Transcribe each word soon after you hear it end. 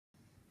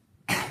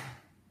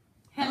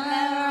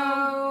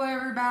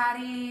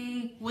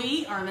everybody.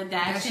 We are the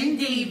Dashing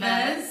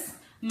Divas.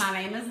 My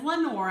name is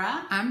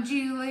Lenora. I'm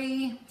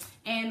Julie.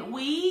 And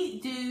we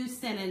do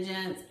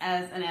Senegence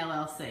as an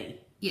LLC.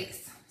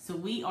 Yes. So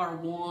we are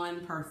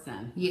one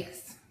person.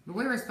 Yes. But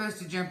we were supposed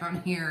to jump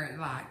on here at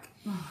like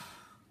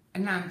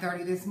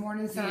 9:30 this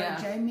morning. Sorry,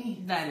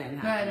 Jamie. That didn't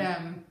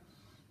happen.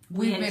 But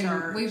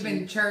we've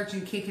been church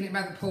and kicking it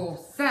by the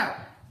pool. So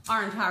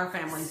our entire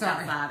family's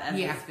outside as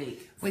we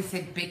speak. We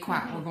said, be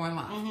quiet, we're going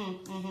live.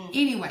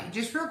 Anyway,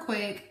 just real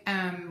quick,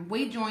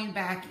 we joined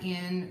back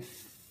in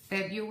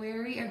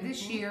February of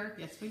this year.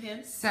 Yes, we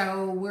did.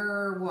 So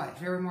we're what?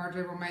 February, March,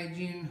 April, May,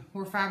 June.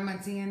 We're 5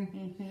 months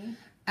in.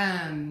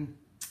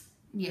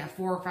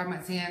 4 or 5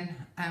 months in.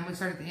 We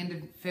started at the end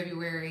of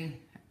February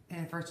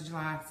and the 1st of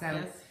July.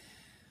 So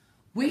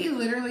we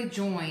literally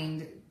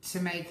joined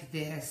to make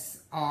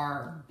this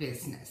our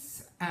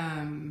business.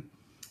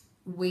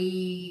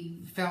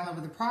 We fell in love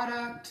with the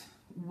product.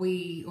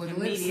 The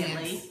lip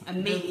sense.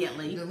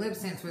 Immediately. The lip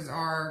sense was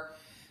our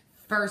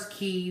first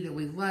key that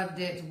we loved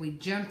it. We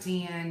jumped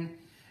in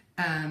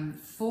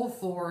full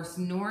force.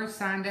 Nora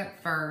signed up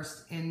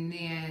first, and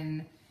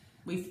then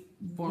we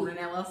formed an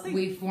LLC.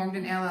 We formed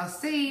an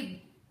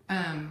LLC.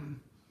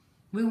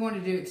 We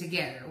wanted to do it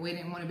together. We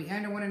didn't want to be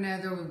under one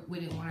another. We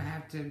didn't want to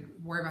have to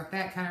worry about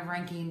that kind of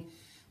ranking.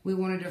 We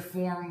wanted to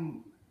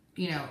form,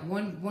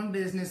 one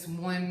business,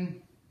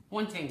 one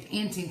team,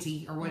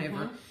 entity or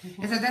whatever.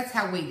 And so that's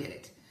how we did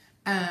it.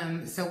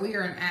 So we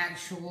are an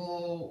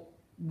actual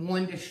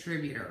one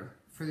distributor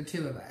for the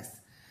two of us.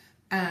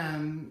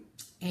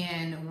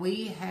 And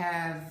we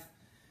have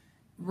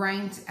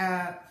ranked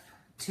up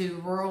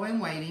to Royal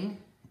and Waiting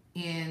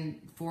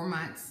in 4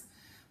 months.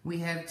 We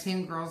have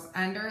 10 girls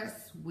under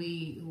us.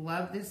 We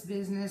love this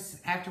business.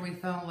 After we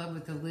fell in love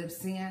with the lip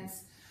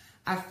sense,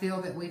 I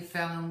feel that we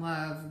fell in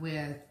love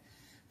with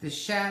the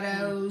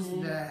shadows,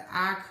 the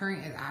eye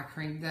cream,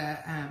 the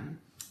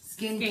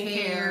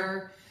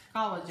skincare,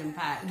 collagen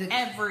pack,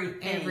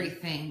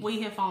 everything.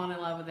 We have fallen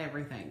in love with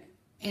everything.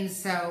 And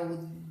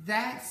so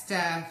that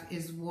stuff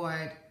is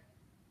what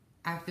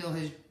I feel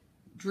has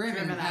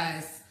driven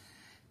us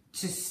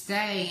to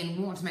stay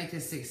and want to make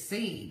this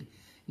succeed.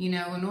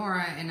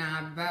 Lenora and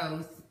I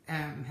both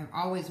have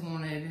always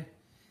wanted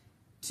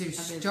to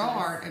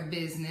start a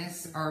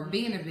business or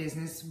be in a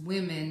business,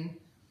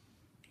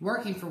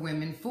 working for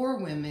women,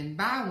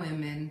 by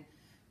women,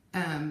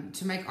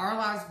 to make our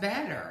lives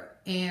better.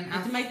 And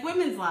to make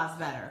women's lives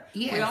better.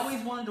 Yes. We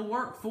always wanted to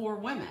work for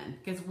women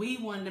because we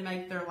wanted to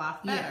make their life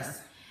better.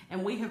 Yes.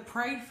 And we have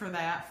prayed for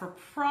that for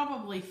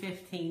probably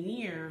 15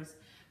 years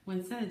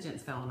when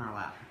Senegence fell in our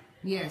lap.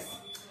 Yes.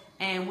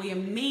 And we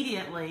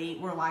immediately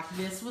were like,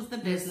 this was the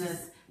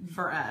business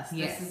for us.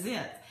 Yes. This is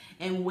it.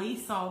 And we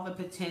saw the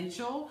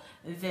potential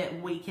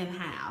that we can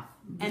have.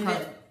 And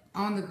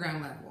on the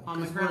ground level.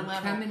 On the ground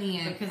level. Coming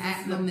in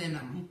at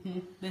momentum.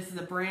 This is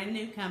a brand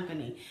new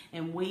company.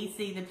 And we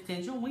see the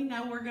potential. We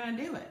know we're going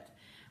to do it.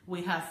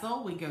 We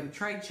hustle. We go to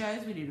trade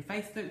shows. We do the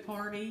Facebook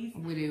parties.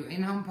 We do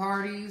in-home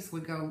parties.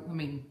 We go,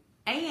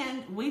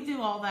 And we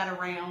do all that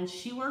around.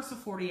 She works a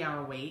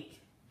 40-hour week.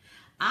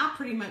 I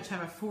pretty much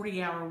have a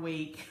 40-hour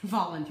week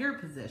volunteer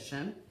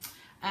position.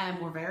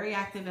 We're very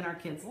active in our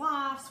kids'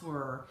 lives.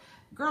 We're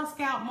Girl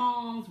Scout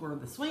moms. We're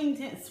the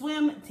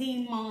swim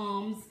team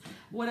moms.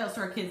 What else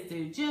do our kids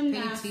do?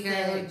 Gymnastics.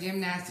 PTO,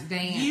 gymnastics,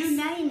 dance. You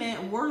name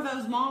it. We're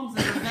those moms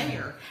that are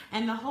there.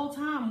 And the whole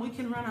time we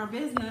can run our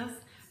business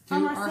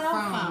from our cell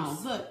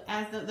phones. Look,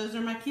 those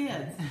are my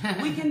kids.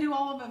 We can do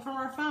all of it from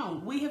our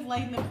phone. We have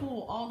laid in the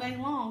pool all day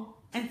long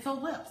and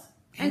sold lips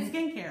and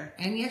skincare.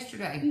 And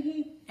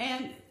yesterday.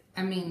 And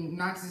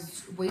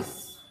we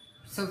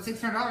sold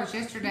 $600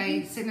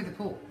 yesterday sitting at the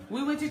pool.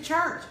 We went to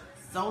church,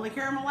 sold the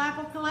caramel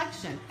apple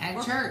collection.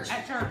 At church.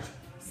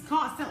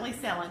 Constantly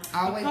selling.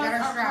 Always got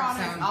our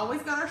stripes on.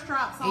 Always got our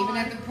stripes on. Even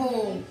at the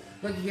pool.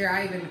 Look here,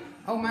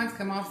 mine's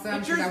come off some.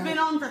 But yours been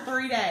on for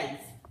 3 days.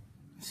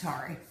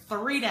 Sorry.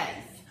 3 days.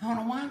 I don't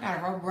know why I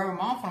gotta rub them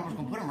off when I'm just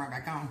gonna put them right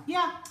back on.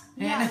 Yeah.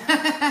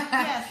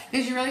 Yes.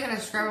 Because you really gotta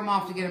scrub them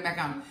off to get them back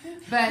on.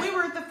 But we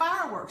were at the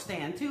fireworks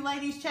stand. 2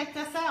 ladies checked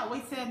us out.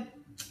 We said,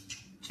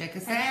 check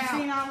us out. Have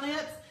you seen our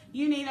lips?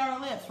 You need our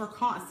lips. We're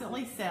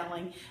constantly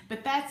selling.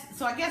 But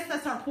so I guess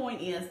that's our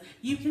point is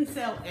you can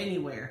sell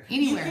anywhere.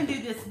 You can do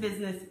this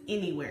business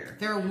anywhere.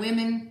 There are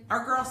women.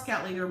 Our Girl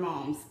Scout leader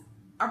moms,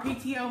 our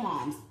PTO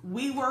moms.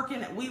 We work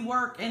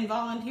and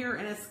volunteer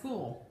in a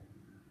school.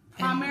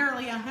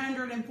 Primarily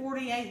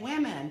 148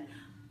 women.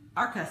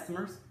 Our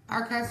customers.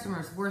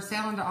 We're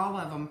selling to all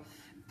of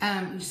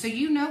them. So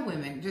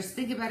women. Just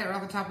think about it right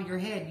off the top of your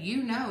head.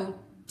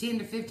 10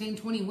 to 15,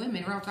 20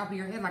 women right off the top of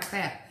your head like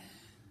that.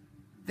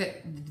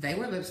 That they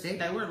wear lipstick.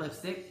 They're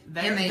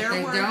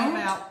worried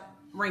about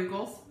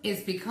wrinkles.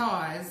 It's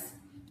because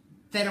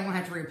they don't want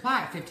to have to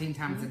reapply it 15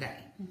 times a day.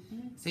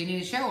 So you need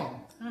to show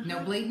them.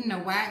 No bleeding, no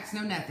wax,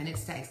 no nothing. It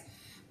stays.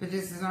 But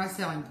this is not a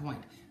selling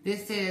point.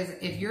 This is,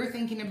 if you're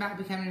thinking about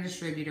becoming a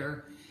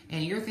distributor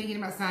and you're thinking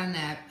about signing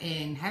up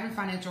and having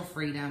financial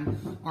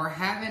freedom or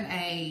having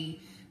a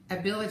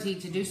ability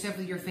to do stuff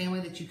with your family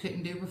that you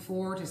couldn't do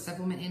before, to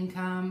supplement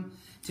income,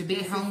 to be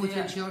home with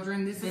your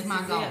children. This is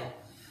my goal.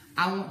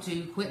 I want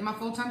to quit my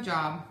full-time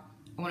job.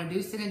 I want to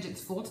do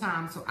Senegence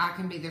full-time so I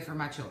can be there for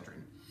my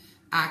children.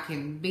 I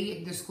can be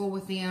at the school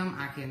with them.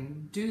 I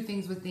can do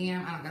things with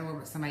them. I don't got to worry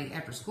about somebody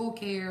after school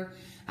care.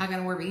 I got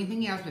to worry about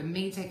anything else but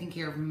me taking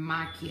care of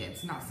my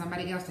kids, not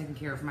somebody else taking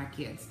care of my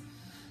kids.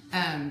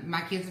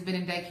 My kids have been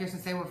in daycare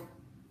since they were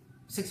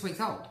 6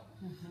 weeks old.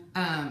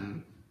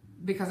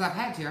 Because I've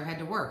had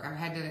to work. I've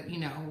had to,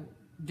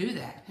 do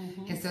that.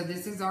 And so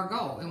this is our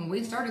goal. And when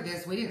we started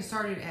this, we didn't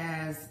start it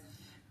as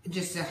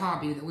just a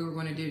hobby that we were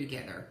going to do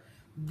together.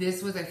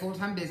 This was a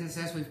full-time business.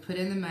 We've put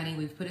in the money,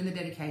 we've put in the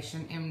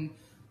dedication, and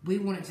we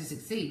want it to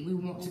succeed. We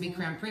want to be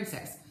Crown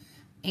Princess.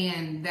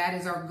 And that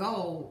is our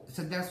goal.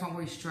 So that's why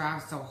we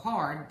strive so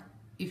hard.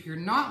 If you're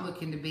not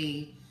looking to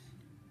be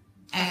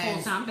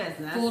as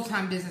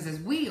full-time business as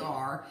we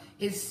are,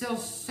 it's still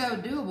so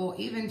doable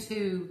even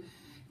to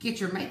get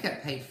your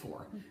makeup paid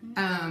for.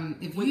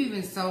 If you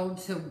even sold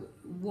to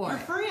what?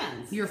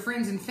 Your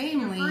friends and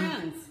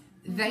family.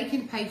 They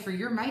can pay for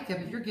your makeup.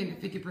 If you're getting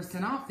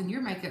 50% off, then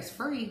your makeup's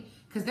free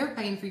because they're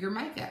paying for your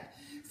makeup.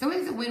 So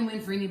it's a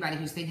win-win for anybody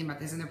who's thinking about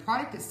this. And the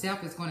product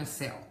itself is going to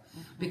sell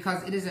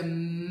because it is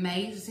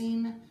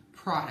amazing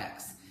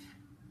products.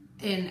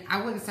 And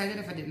I wouldn't say that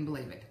if I didn't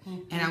believe it.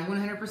 And I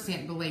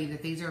 100% believe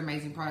that these are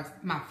amazing products.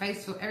 My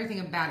face, everything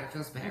about it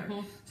feels better.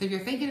 So if you're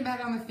thinking about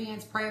it on the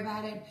fence, pray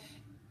about it.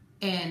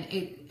 And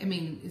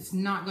it's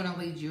not going to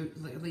lead you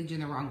in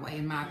the wrong way,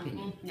 in my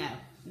opinion.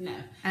 No.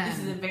 This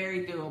is a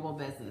very doable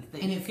business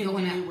that you can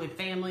do with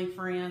family,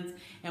 friends,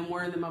 and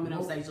we're in the moment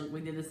on stage. Look, we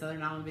did the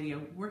Southern Island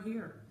video. We're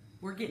here.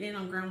 We're getting in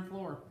on ground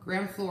floor.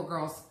 Ground floor,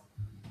 girls.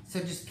 So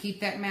just keep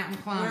that mountain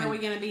climbing. Where are we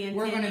going to be in 10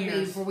 years? We're going to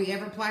be before we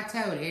ever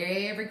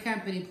plateaued. Every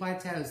company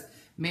plateaus.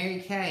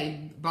 Mary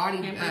Kay, what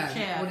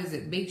is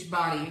it? Beach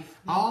Body.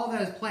 All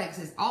those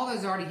plexes. All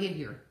those already hit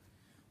here.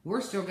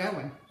 We're still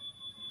going.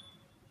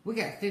 We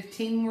got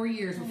 15 more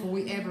years before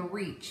we ever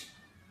reach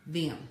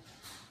them.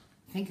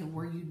 Think of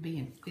where you'd be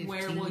in 15 years.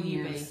 Where will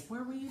you be?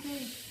 Where will you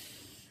be?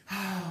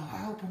 Oh, I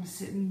hope I'm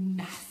sitting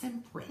nice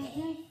and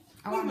pretty.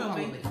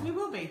 We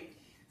will be.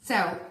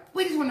 So,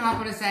 we just want to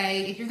offer to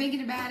say, if you're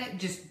thinking about it,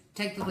 just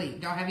take the leap.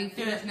 Don't have any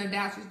fears, no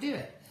doubts, just do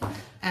it.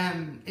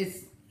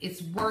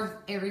 It's worth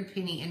every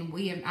penny, and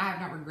I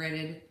have not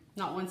regretted.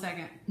 Not one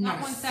second.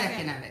 Not one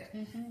second of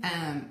it.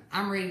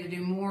 I'm ready to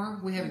do more.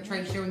 We have a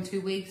trade show in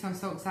 2 weeks. I'm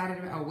so excited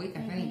about a week,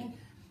 I think.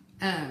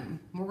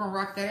 We're going to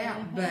rock that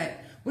out. But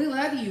we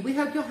love you. We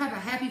hope you'll have a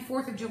happy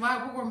 4th of July.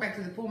 We're going back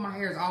to the pool. My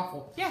hair is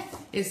awful. Yes.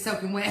 It's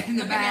soaking wet in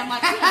the back.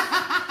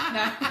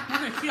 No, we're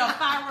going to shoot off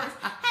fireworks.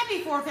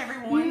 Happy 4th,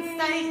 everyone.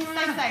 Stay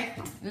safe.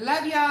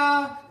 Love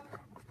y'all.